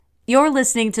You're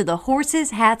listening to the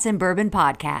Horses, Hats, and Bourbon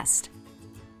podcast.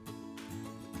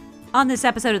 On this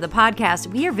episode of the podcast,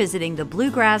 we are visiting the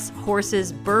Bluegrass,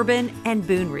 Horses, Bourbon, and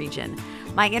Boone region.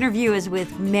 My interview is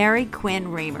with Mary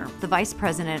Quinn Raymer, the Vice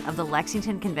President of the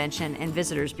Lexington Convention and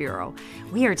Visitors Bureau.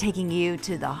 We are taking you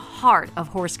to the heart of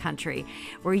horse country,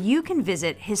 where you can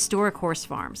visit historic horse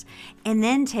farms and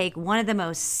then take one of the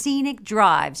most scenic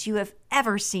drives you have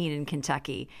ever seen in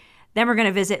Kentucky. Then we're going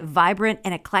to visit vibrant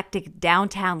and eclectic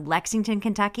downtown Lexington,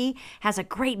 Kentucky. Has a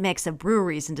great mix of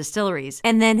breweries and distilleries.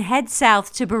 And then head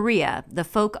south to Berea, the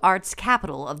folk arts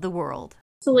capital of the world.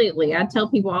 Absolutely. I tell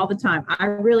people all the time, I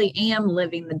really am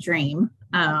living the dream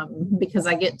because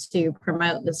I get to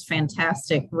promote this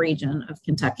fantastic region of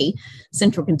Kentucky,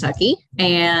 Central Kentucky.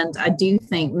 And I do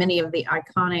think many of the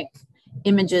iconic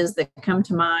images that come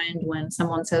to mind when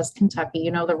someone says Kentucky,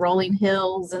 you know, the rolling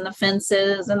hills and the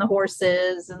fences and the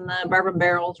horses and the bourbon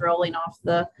barrels rolling off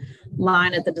the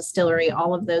line at the distillery,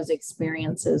 all of those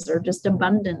experiences are just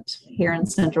abundant here in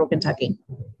Central Kentucky.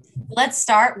 Let's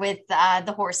start with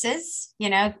the horses. You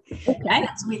know, okay.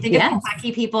 We think of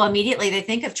Kentucky, people immediately, they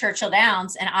think of Churchill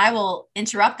Downs, and I will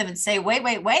interrupt them and say,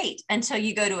 wait, until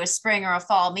you go to a spring or a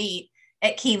fall meet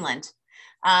at Keeneland.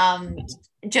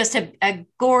 Just a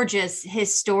gorgeous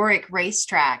historic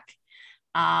racetrack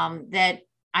that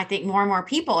I think more and more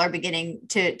people are beginning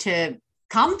to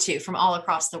come to from all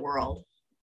across the world.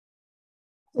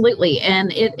 Absolutely.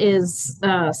 And it is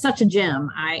such a gem.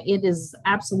 It is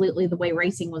absolutely the way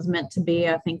racing was meant to be.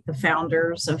 I think the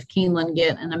founders of Keeneland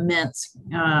get an immense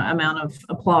amount of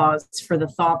applause for the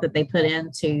thought that they put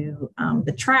into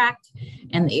the track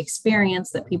and the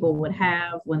experience that people would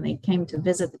have when they came to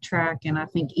visit the track. And I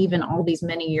think even all these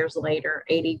many years later,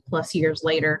 80 plus years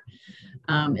later,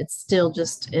 it's still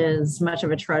just as much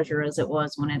of a treasure as it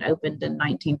was when it opened in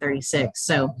 1936.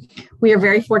 So we are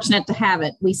very fortunate to have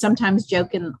it. We sometimes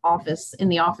joke in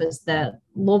the office that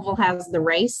Louisville has the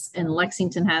race and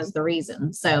Lexington has the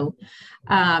reason. So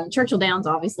Churchill Downs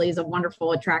obviously is a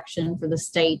wonderful attraction for the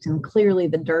state, and clearly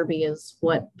the Derby is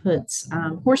what puts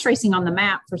horse racing on the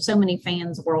map for so many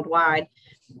fans worldwide.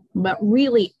 But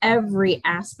really every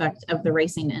aspect of the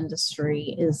racing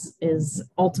industry is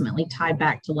ultimately tied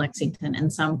back to Lexington in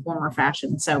some form or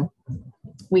fashion. So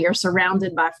we are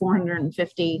surrounded by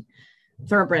 450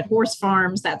 thoroughbred horse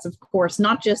farms. That's, of course,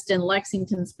 not just in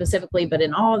Lexington specifically, but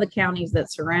in all the counties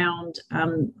that surround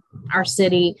our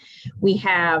city. We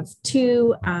have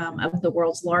two of the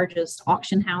world's largest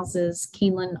auction houses.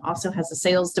 Keeneland also has a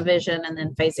sales division, and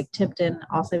then Fasig-Tipton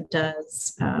also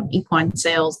does equine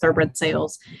sales, thoroughbred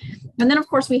sales. And then, of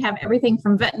course, we have everything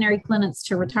from veterinary clinics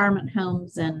to retirement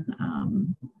homes and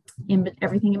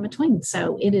everything in between.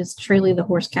 So it is truly the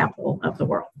horse capital of the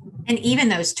world. And even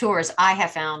those tours, I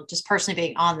have found, just personally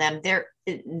being on them,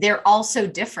 they're also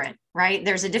different, right?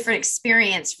 There's a different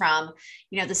experience from,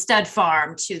 you know, the stud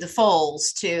farm to the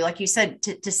foals to, like you said,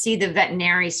 to see the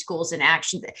veterinary schools in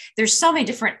action. There's so many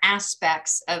different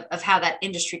aspects of how that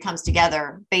industry comes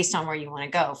together based on where you want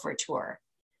to go for a tour.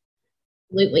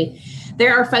 Absolutely.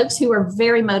 There are folks who are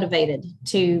very motivated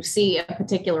to see a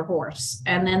particular horse.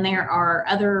 And then there are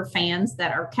other fans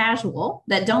that are casual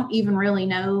that don't even really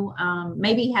know,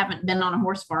 maybe haven't been on a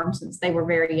horse farm since they were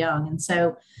very young. And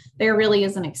so there really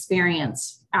is an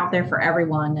experience out there for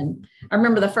everyone. And I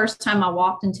remember the first time I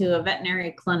walked into a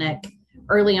veterinary clinic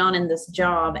early on in this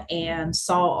job and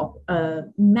saw a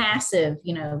massive,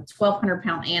 1,200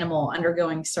 pound animal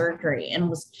undergoing surgery, and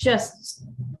was just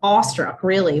awestruck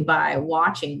really by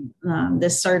watching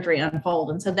this surgery unfold.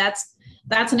 And so that's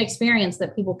an experience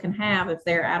that people can have if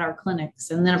they're at our clinics.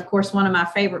 And then, of course, one of my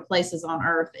favorite places on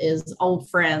earth is Old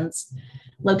Friends,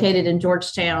 located in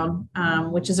Georgetown,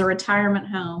 which is a retirement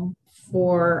home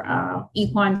for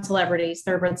equine celebrities,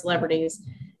 thoroughbred celebrities.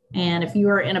 And if you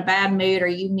are in a bad mood or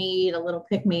you need a little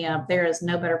pick-me-up, there is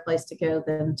no better place to go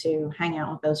than to hang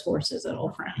out with those horses at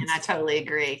Old Friends. And I totally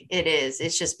agree. It is.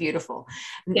 It's just beautiful.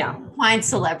 Yeah. Fine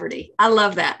celebrity. I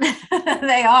love that.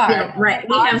 They are. Yeah, right.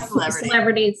 We have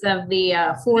celebrities of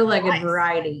the four-legged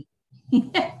variety.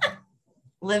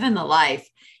 Living the life.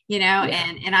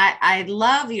 And I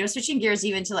love, switching gears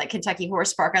even to like Kentucky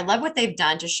Horse Park. I love what they've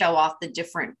done to show off the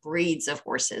different breeds of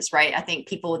horses, right? I think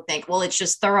people would think, well, it's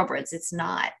just thoroughbreds. It's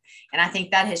not. And I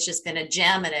think that has just been a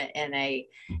gem and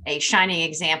a shining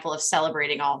example of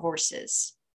celebrating all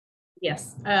horses.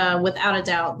 Yes, without a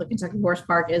doubt, the Kentucky Horse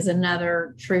Park is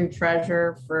another true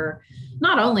treasure for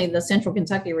not only the Central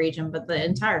Kentucky region, but the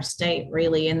entire state,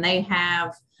 really. And they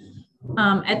have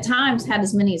at times had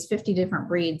as many as 50 different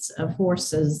breeds of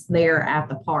horses there at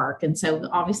the park. And so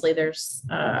obviously there's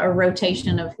a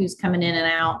rotation of who's coming in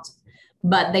and out.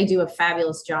 but they do a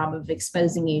fabulous job of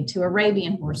exposing you to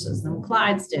Arabian horses and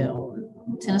Clydesdale,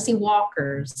 Tennessee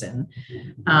Walkers, and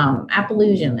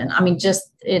Appalachian. And I mean,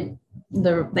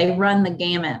 they run the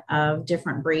gamut of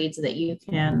different breeds that you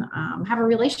can have a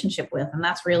relationship with. And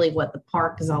that's really what the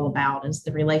park is all about, is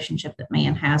the relationship that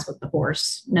man has with the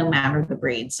horse, no matter the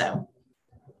breed. So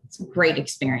it's a great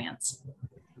experience.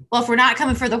 Well, if we're not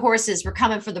coming for the horses, we're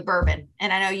coming for the bourbon.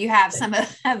 And I know you have some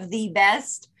of the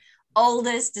best,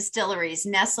 oldest distilleries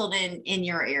nestled in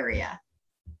your area.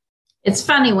 It's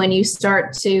funny when you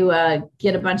start to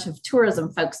get a bunch of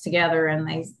tourism folks together and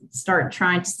they start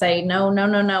trying to say, no,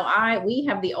 we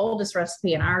have the oldest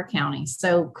recipe in our county.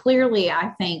 So clearly, I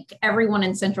think everyone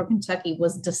in Central Kentucky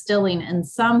was distilling in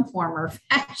some form or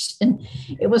fashion.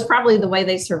 It was probably the way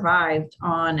they survived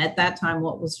on, at that time,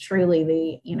 what was truly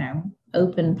the,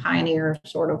 open pioneer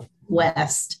sort of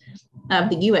west of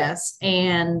the U.S.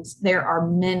 And there are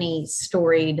many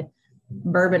storied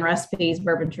bourbon recipes,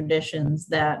 bourbon traditions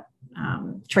that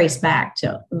trace back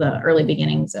to the early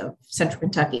beginnings of Central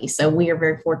Kentucky. So we are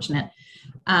very fortunate.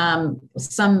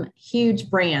 Some huge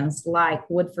brands like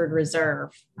Woodford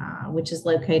Reserve, which is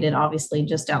located obviously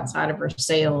just outside of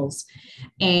Versailles,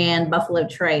 and Buffalo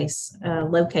Trace,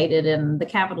 located in the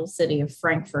capital city of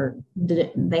Frankfort.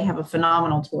 They have a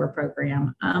phenomenal tour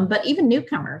program. But even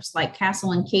newcomers like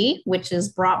Castle and Key, which has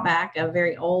brought back a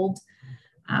very old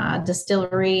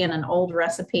distillery and an old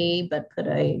recipe, but put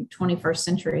a 21st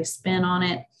century spin on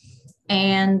it.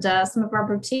 And some of our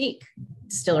boutique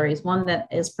distilleries, one that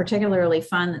is particularly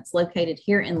fun that's located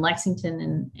here in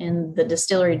Lexington in the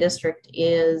distillery district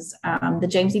is the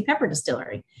James E. Pepper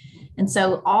Distillery. And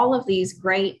so all of these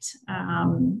great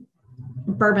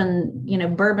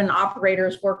bourbon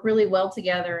operators work really well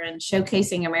together in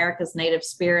showcasing America's native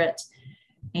spirit.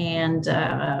 And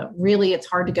really, it's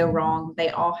hard to go wrong. They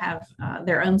all have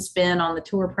their own spin on the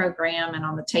tour program and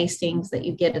on the tastings that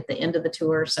you get at the end of the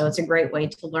tour. So it's a great way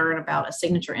to learn about a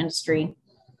signature industry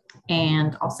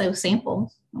and also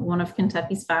sample one of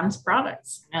Kentucky's finest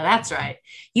products. Oh, that's right.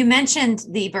 You mentioned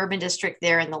the Bourbon District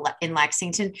there in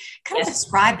Lexington. Kind of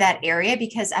describe that area,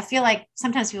 because I feel like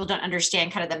sometimes people don't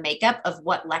understand kind of the makeup of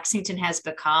what Lexington has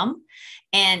become.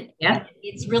 And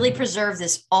it's really preserved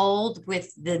this old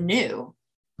with the new.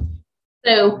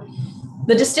 So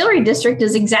the distillery district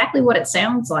is exactly what it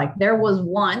sounds like. There was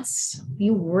once, if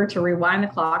you were to rewind the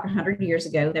clock 100 years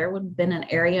ago, there would have been an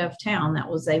area of town that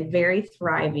was a very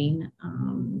thriving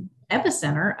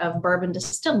epicenter of bourbon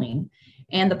distilling.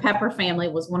 And the Pepper family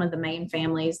was one of the main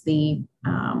families, the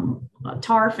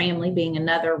Tarr family being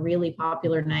another really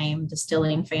popular name,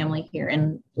 distilling family here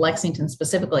in Lexington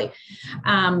specifically.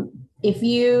 If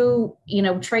you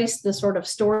trace the sort of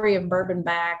story of bourbon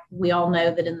back, we all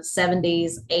know that in the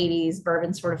 70s, 80s,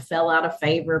 bourbon sort of fell out of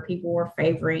favor. People were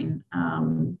favoring,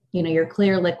 your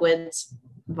clear liquids,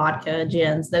 vodka,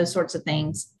 gins, those sorts of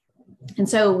things. And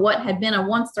so what had been a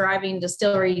once thriving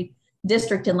distillery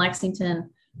district in Lexington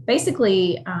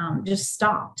basically just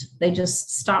stopped. They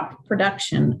just stopped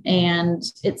production, and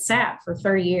it sat for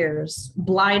 30 years,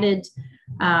 blighted.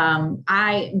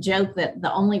 I joke that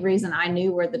the only reason I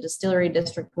knew where the distillery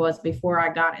district was before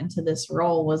I got into this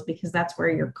role was because that's where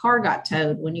your car got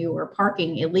towed when you were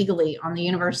parking illegally on the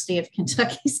University of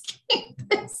Kentucky's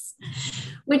campus,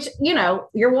 which,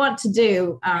 you're wont to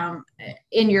do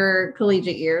in your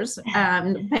collegiate years,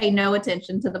 pay no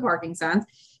attention to the parking signs.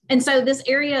 And so this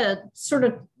area sort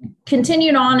of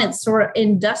continued on its sort of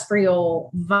industrial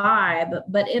vibe,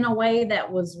 but in a way that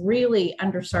was really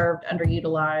underserved,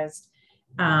 underutilized.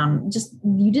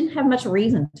 You didn't have much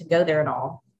reason to go there at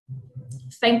all.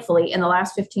 Thankfully, in the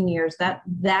last 15 years, that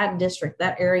district,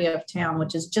 that area of town,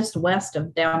 which is just west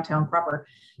of downtown proper,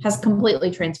 has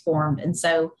completely transformed. And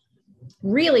so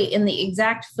really in the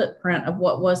exact footprint of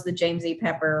what was the James E.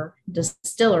 Pepper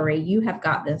Distillery, you have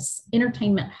got this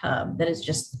entertainment hub that is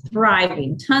just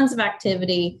thriving, tons of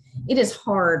activity. It is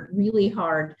really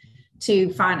hard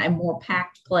to find a more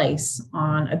packed place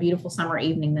on a beautiful summer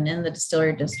evening than in the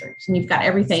distillery district. And you've got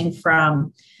everything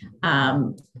from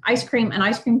an ice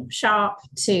cream shop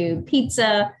to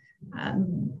pizza,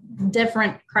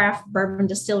 different craft bourbon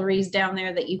distilleries down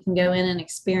there that you can go in and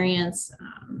experience,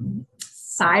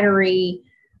 cidery.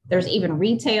 There's even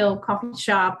retail, coffee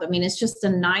shop. I mean, it's just a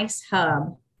nice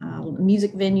hub,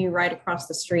 music venue right across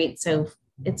the street. So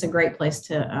it's a great place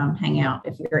to hang out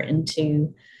if you're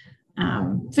into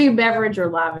food, beverage, or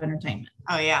live entertainment.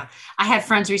 Oh yeah. I had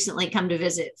friends recently come to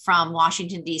visit from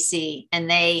Washington, DC, and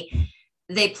they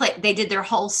did their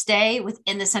whole stay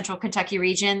within the Central Kentucky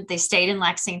region. They stayed in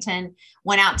Lexington,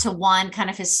 went out to one kind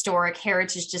of historic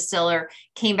heritage distiller,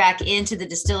 came back into the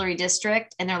distillery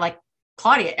district, and they're like,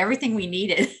 Claudia, everything we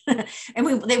needed.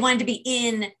 And they wanted to be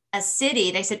in a city.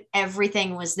 They said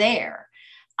everything was there.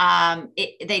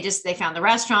 They found the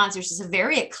restaurants. There's just a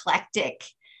very eclectic,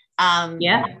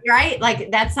 right?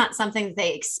 Like that's not something that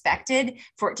they expected,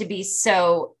 for it to be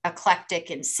so eclectic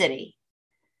in city.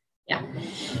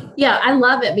 Yeah, I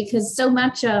love it because so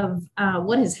much of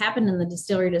what has happened in the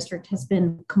distillery district has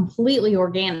been completely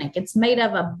organic. It's made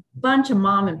of a bunch of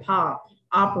mom and pop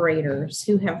operators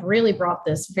who have really brought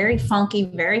this very funky,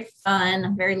 very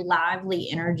fun, very lively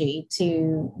energy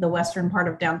to the western part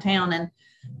of downtown.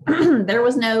 And there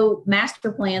was no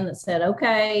master plan that said,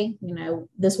 okay,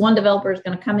 this one developer is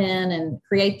going to come in and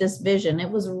create this vision. It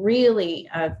was really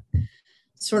a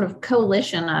sort of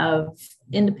coalition of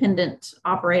independent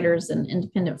operators and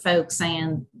independent folks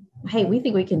saying, hey, we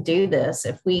think we can do this.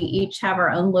 If we each have our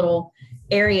own little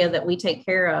area that we take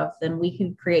care of, then we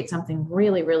can create something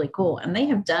really, really cool. And they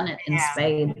have done it in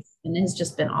spades, and it has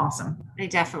just been awesome. They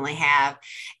definitely have.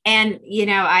 And,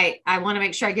 I want to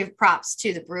make sure I give props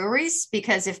to the breweries,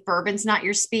 because if bourbon's not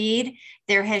your speed,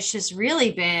 there has just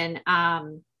really been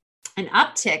an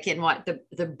uptick in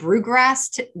the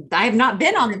Brewgrass. I have not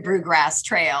been on the Brewgrass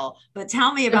Trail, but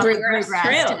tell me about the Brewgrass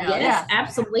Trail. Yes,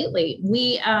 absolutely.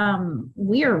 We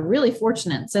are really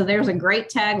fortunate. So there's a great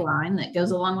tagline that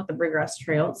goes along with the Brewgrass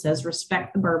Trail. It says,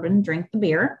 respect the bourbon, drink the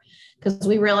beer, because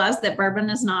we realize that bourbon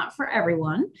is not for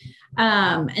everyone.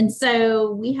 And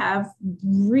so we have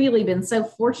really been so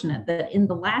fortunate that in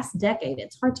the last decade,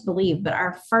 it's hard to believe, but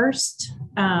our first,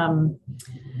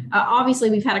 obviously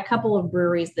we've had a couple of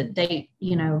breweries that date,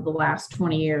 the last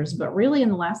 20 years, but really in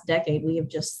the last decade, we have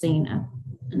just seen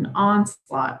an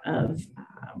onslaught of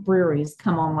breweries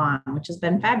come online, which has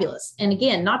been fabulous. And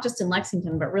again, not just in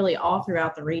Lexington, but really all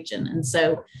throughout the region. And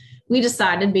so we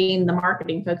decided, being the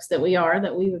marketing folks that we are,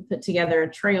 that we would put together a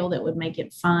trail that would make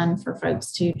it fun for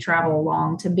folks to travel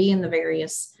along, to be in the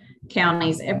various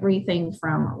counties, everything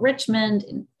from Richmond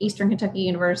and Eastern Kentucky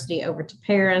University over to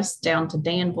Paris, down to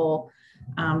Danville.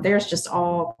 There's just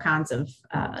all kinds of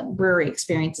brewery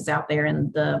experiences out there,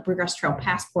 and the Brewgrass Trail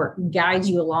Passport guides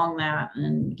you along that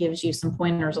and gives you some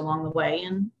pointers along the way.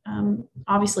 And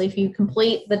obviously, if you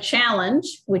complete the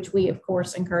challenge, which we of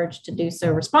course encourage to do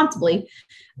so responsibly,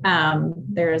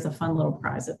 there is a fun little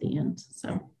prize at the end.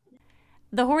 So,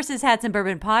 the Horses, Hats, and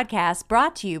Bourbon podcast,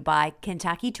 brought to you by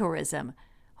Kentucky Tourism.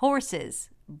 Horses,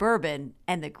 bourbon,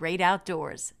 and the great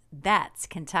outdoors. That's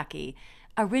Kentucky.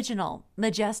 Original,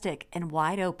 majestic, and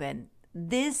wide open.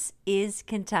 This is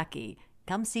Kentucky.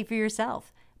 Come see for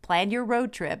yourself. Plan your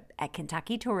road trip at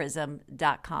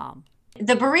KentuckyTourism.com.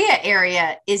 The Berea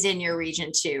area is in your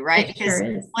region too, right? Because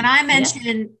when I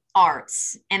mention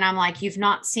arts, and I'm like, you've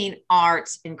not seen art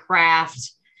and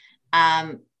craft,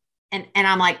 and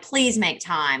I'm like, please make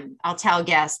time. I'll tell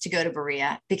guests to go to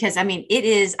Berea, because it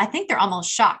is, I think they're almost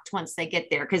shocked once they get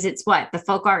there, because it's the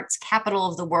folk arts capital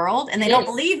of the world. And they don't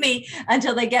believe me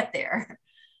until they get there.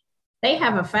 They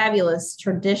have a fabulous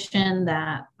tradition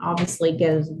that obviously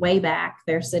goes way back.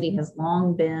 Their city has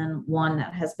long been one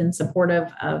that has been supportive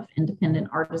of independent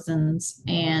artisans,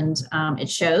 and it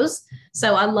shows.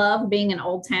 So I love being in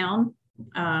Old Town,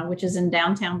 which is in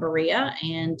downtown Berea,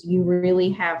 and you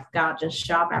really have got just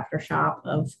shop after shop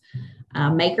of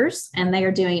makers, and they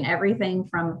are doing everything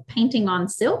from painting on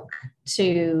silk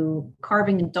to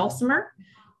carving in dulcimer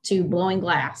to blowing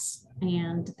glass.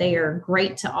 And they are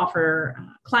great to offer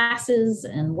classes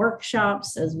and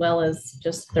workshops, as well as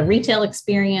just the retail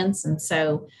experience. And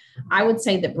so I would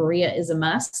say that Berea is a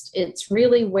must. It's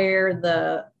really where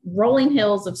the rolling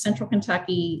hills of central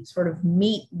Kentucky sort of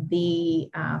meet the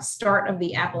start of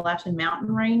the Appalachian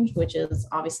Mountain Range, which is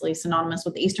obviously synonymous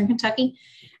with Eastern Kentucky.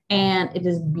 And it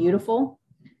is beautiful,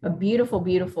 a beautiful,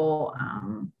 beautiful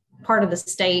part of the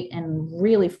state, and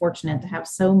really fortunate to have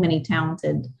so many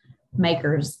talented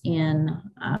makers in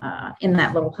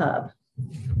that little hub.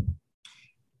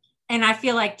 And I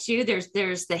feel like too,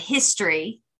 there's the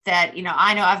history that,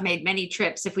 I know I've made many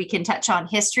trips, if we can touch on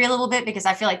history a little bit, because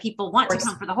I feel like people want to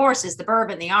come for the horses, the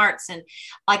bourbon, the arts, and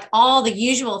like all the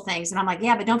usual things. And I'm like,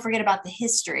 yeah, but don't forget about the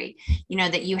history,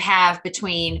 that you have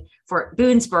between Fort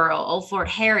Boonesboro, Old Fort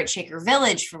Harrod, Shaker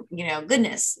Village, from,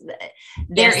 goodness,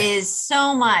 there is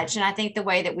so much. And I think the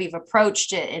way that we've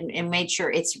approached it and made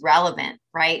sure it's relevant,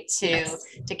 right, to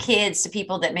kids, to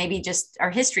people that maybe just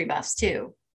are history buffs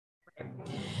too.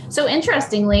 So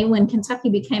interestingly, when Kentucky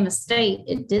became a state,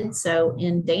 it did so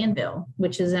in Danville,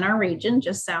 which is in our region,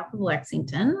 just south of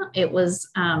Lexington. It was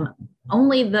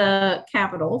only the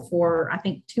capital for, I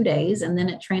think, 2 days, and then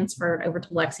it transferred over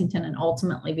to Lexington and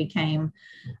ultimately became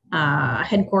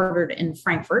headquartered in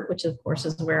Frankfort, which of course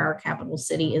is where our capital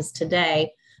city is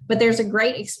today. But there's a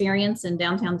great experience in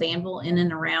downtown Danville in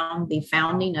and around the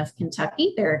founding of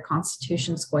Kentucky there at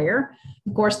Constitution Square.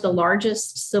 Of course, the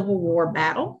largest Civil War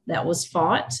battle that was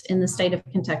fought in the state of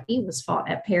Kentucky was fought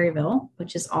at Perryville,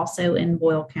 which is also in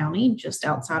Boyle County, just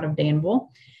outside of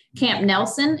Danville. Camp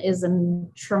Nelson is a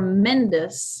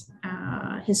tremendous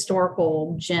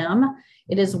historical gem.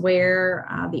 It is where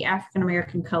the African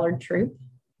American Colored Troop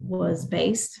was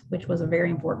based, which was a very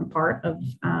important part of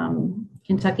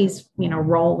Kentucky's,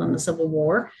 role in the Civil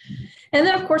War. And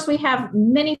then, of course, we have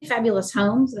many fabulous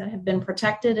homes that have been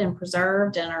protected and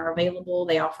preserved and are available.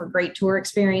 They offer great tour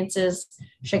experiences.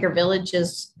 Shaker Village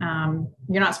is,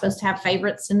 you're not supposed to have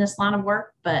favorites in this line of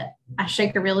work, but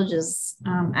Shaker Village is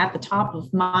at the top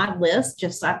of my list.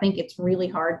 I think it's really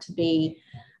hard to be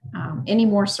any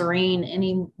more serene,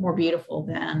 any more beautiful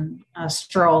than a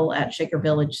stroll at Shaker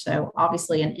Village. So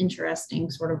obviously an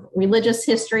interesting sort of religious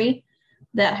history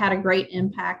that had a great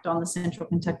impact on the Central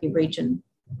Kentucky region.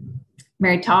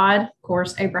 Mary Todd, of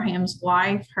course, Abraham's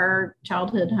wife, her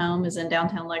childhood home is in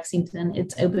downtown Lexington.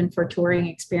 It's open for touring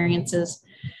experiences.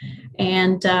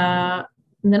 And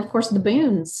then, of course, the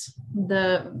Boones,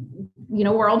 the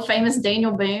world famous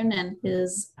Daniel Boone and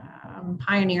his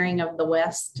pioneering of the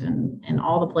West and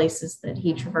all the places that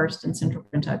he traversed in Central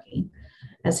Kentucky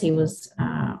as he was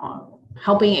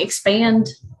helping expand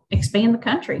the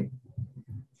country.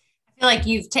 I feel like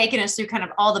you've taken us through kind of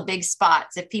all the big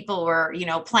spots. If people were,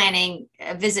 planning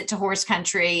a visit to horse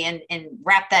country and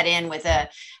wrap that in with a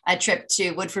trip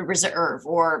to Woodford Reserve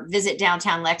or visit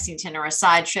downtown Lexington or a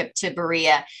side trip to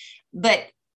Berea. But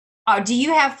do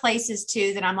you have places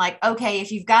too that I'm like, okay,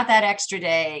 if you've got that extra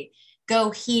day,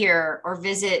 go here or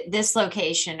visit this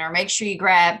location or make sure you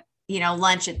grab,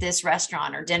 lunch at this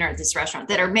restaurant or dinner at this restaurant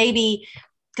that are maybe,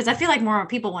 because I feel like more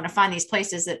people want to find these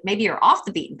places that maybe are off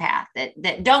the beaten path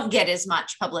that don't get as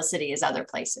much publicity as other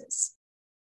places.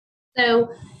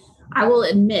 So I will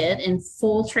admit in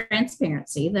full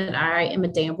transparency that I am a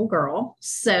Danville girl.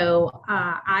 So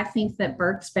I think that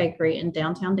Burke's Bakery in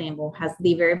downtown Danville has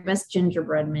the very best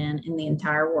gingerbread man in the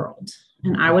entire world.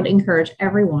 And I would encourage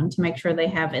everyone to make sure they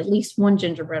have at least one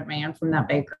gingerbread man from that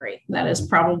bakery. That is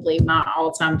probably my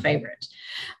all-time favorite.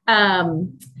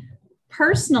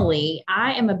 Personally,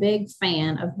 I am a big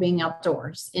fan of being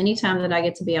outdoors. Anytime that I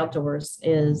get to be outdoors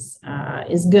is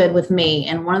good with me.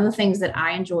 And one of the things that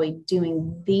I enjoy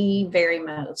doing the very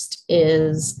most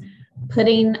is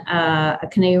putting a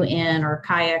canoe in or a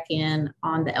kayak in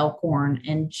on the Elkhorn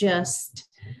and just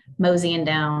moseying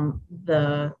down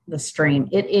the stream.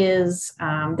 It is,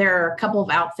 there are a couple of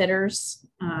outfitters,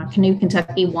 Canoe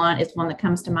Kentucky is one that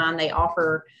comes to mind. They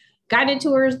offer guided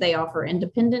tours, they offer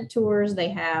independent tours. They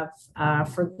have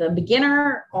for the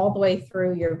beginner all the way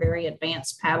through your very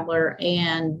advanced paddler.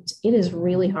 And it is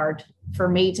really hard for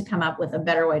me to come up with a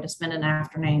better way to spend an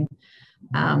afternoon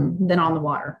than on the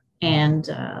water and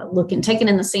taking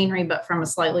in the scenery, but from a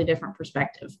slightly different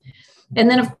perspective. And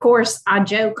then, of course, I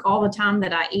joke all the time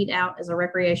that I eat out as a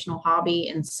recreational hobby.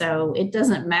 And so it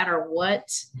doesn't matter what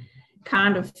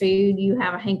kind of food you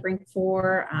have a hankering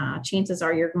for, chances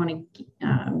are you're going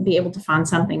to be able to find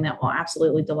something that will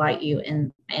absolutely delight you.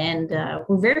 And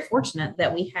we're very fortunate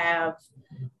that we have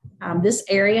this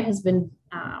area has been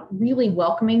really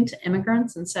welcoming to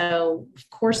immigrants. And so, of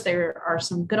course, there are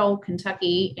some good old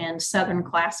Kentucky and Southern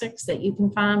classics that you can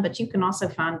find, but you can also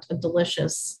find a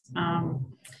delicious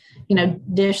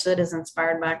dish that is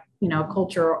inspired by, a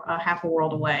culture half a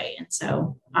world away. And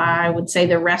so I would say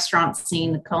the restaurant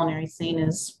scene, the culinary scene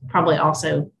is probably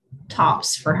also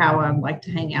tops for how I'd like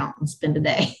to hang out and spend a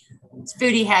day. It's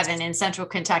foodie heaven in Central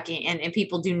Kentucky. And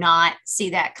people do not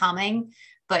see that coming,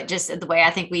 but just the way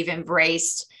I think we've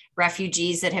embraced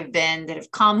refugees that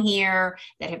have come here,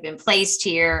 that have been placed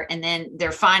here, and then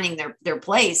they're finding their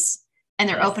place. And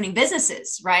they're opening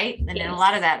businesses, right? And then a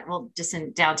lot of that, just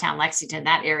in downtown Lexington,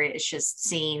 that area is just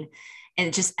seen, and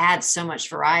it just adds so much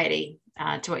variety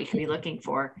to what you can be looking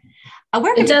for.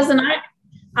 It does, and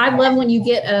I love when you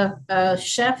get a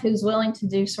chef who's willing to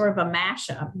do sort of a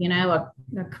mashup,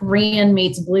 a Korean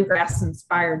meets bluegrass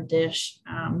inspired dish,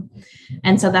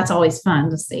 and so that's always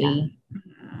fun to see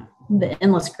the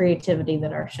endless creativity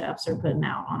that our chefs are putting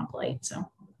out on a plate. So.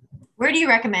 Where do you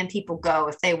recommend people go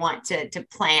if they want to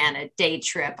plan a day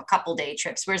trip, a couple day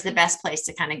trips? Where's the best place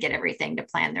to kind of get everything to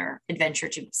plan their adventure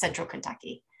to Central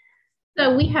Kentucky?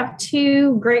 So we have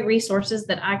two great resources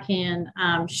that I can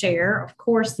share. Of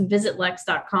course,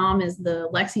 visitlex.com is the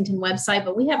Lexington website,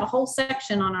 but we have a whole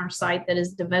section on our site that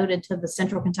is devoted to the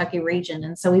Central Kentucky region.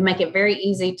 And so we make it very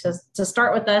easy to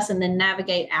start with us and then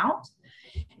navigate out.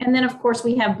 And then, of course,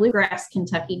 we have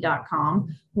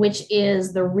bluegrasskentucky.com, which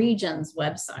is the region's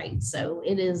website. So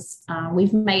it is,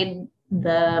 we've made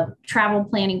the travel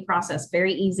planning process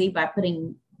very easy by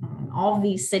putting all of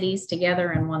these cities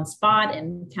together in one spot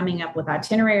and coming up with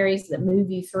itineraries that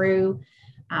move you through,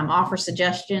 offer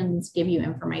suggestions, give you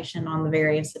information on the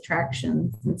various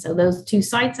attractions. And so those two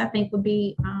sites, I think, would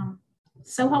be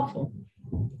so helpful.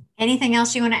 Anything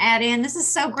else you want to add in? This is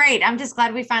so great. I'm just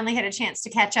glad we finally had a chance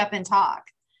to catch up and talk.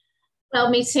 Well,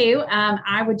 me too.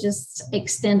 I would just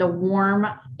extend a warm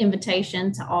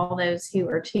invitation to all those who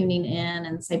are tuning in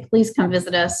and say, please come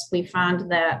visit us. We find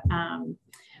that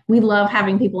we love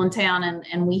having people in town,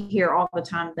 and we hear all the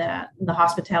time that the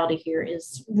hospitality here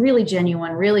is really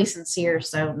genuine, really sincere.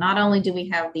 So not only do we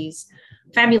have these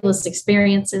fabulous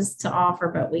experiences to offer,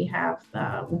 but we have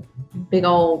a big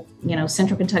old,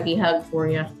 Central Kentucky hug for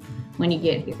you when you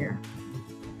get here.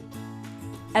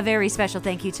 A very special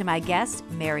thank you to my guest,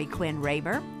 Mary Quinn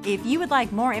Raymer. If you would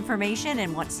like more information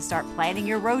and want to start planning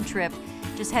your road trip,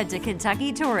 just head to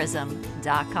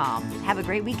KentuckyTourism.com. Have a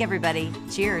great week, everybody.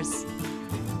 Cheers.